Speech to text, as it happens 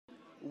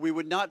We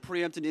would not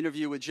preempt an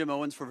interview with Jim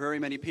Owens for very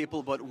many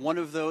people, but one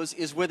of those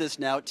is with us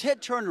now.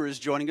 Ted Turner is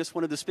joining us,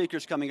 one of the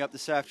speakers coming up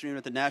this afternoon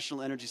at the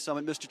National Energy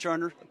Summit. Mr.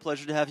 Turner, a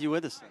pleasure to have you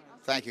with us.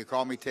 Thank you.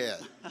 Call me Ted.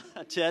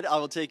 Ted, I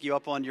will take you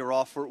up on your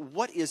offer.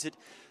 What is it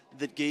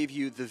that gave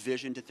you the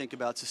vision to think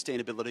about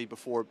sustainability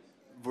before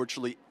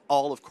virtually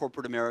all of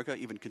corporate America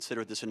even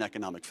considered this an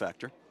economic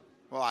factor?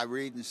 Well, I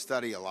read and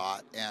study a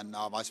lot, and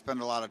I spend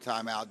a lot of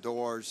time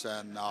outdoors,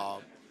 and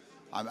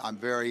I'm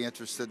very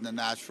interested in the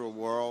natural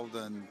world,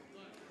 and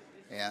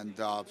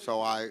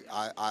so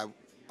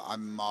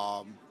I'm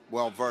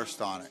well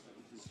versed on it.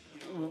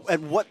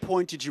 At what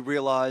point did you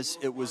realize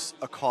it was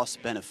a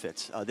cost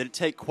benefit? Did it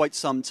take quite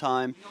some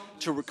time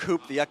to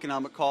recoup the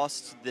economic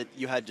costs that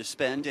you had to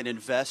spend and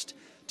invest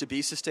to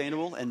be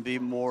sustainable and be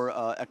more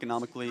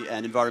economically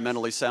and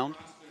environmentally sound?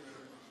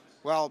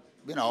 Well,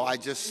 you know, I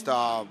just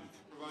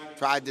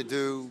tried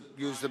to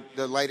use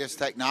the latest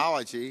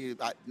technology.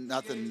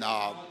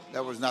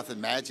 There was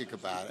nothing magic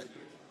about it.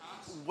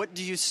 What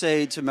do you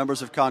say to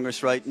members of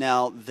Congress right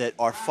now that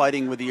are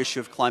fighting with the issue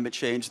of climate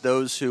change,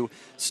 those who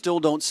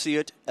still don't see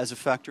it as a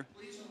factor?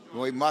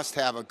 We must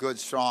have a good,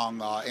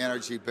 strong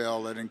energy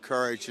bill that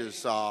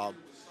encourages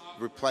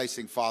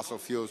replacing fossil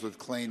fuels with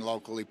clean,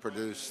 locally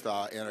produced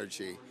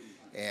energy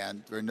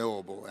and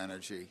renewable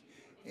energy.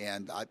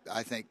 And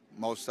I think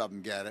most of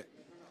them get it.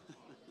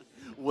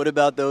 What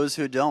about those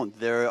who don't?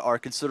 There are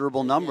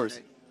considerable numbers.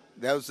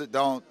 Those that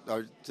don't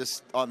are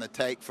just on the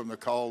take from the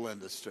coal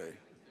industry.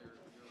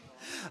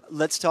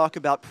 Let's talk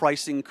about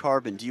pricing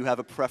carbon. Do you have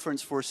a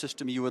preference for a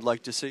system you would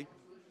like to see?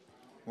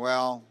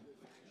 Well,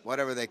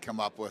 whatever they come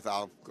up with,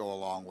 I'll go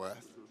along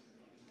with.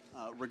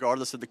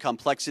 Regardless of the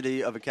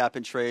complexity of a cap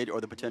and trade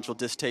or the potential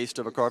distaste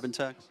of a carbon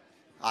tax?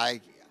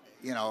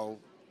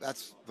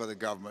 That's for the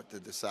government to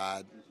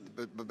decide.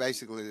 But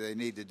basically, they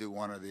need to do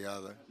one or the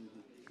other.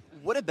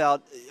 What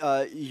about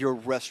your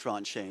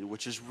restaurant chain,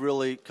 which has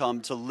really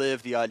come to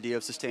live the idea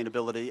of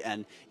sustainability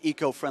and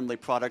eco-friendly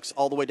products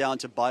all the way down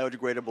to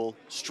biodegradable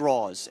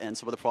straws and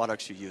some of the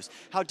products you use?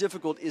 How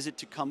difficult is it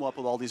to come up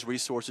with all these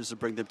resources and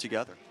bring them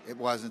together? It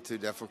wasn't too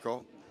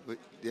difficult.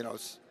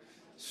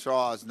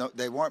 Straws, no,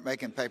 they weren't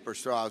making paper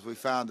straws. We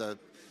found a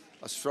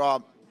straw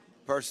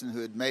person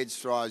who had made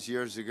straws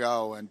years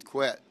ago and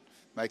quit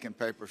making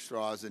paper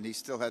straws, and he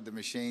still had the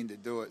machine to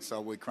do it,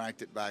 so we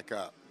cranked it back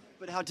up.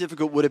 But how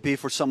difficult would it be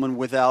for someone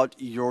without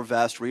your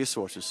vast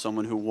resources,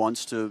 someone who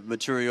wants to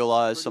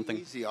materialize something?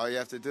 Easy. All you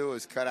have to do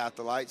is cut out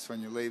the lights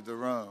when you leave the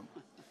room.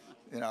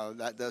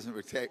 That doesn't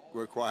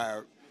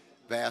require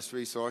vast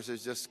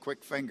resources, just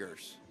quick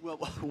fingers. Well,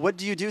 what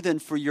do you do then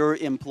for your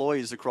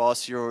employees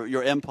across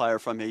your empire,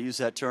 if I may use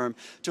that term,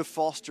 to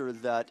foster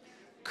that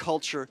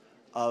culture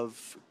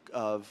of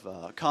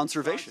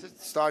conservation?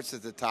 It starts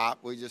at the top.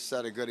 We just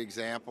set a good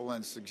example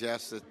and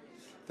suggest that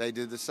they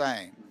do the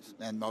same,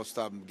 and most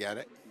of them get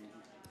it.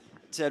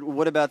 Ted,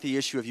 what about the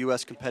issue of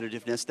U.S.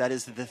 competitiveness? That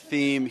is the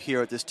theme here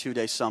at this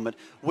two-day summit.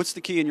 What's the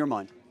key in your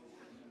mind?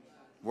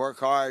 Work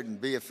hard and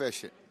be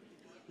efficient.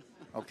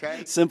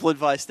 Okay? Simple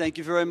advice. Thank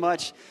you very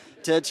much.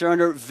 Ted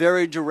Turner,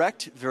 very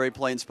direct, very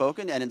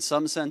plain-spoken, and in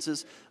some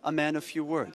senses, a man of few words.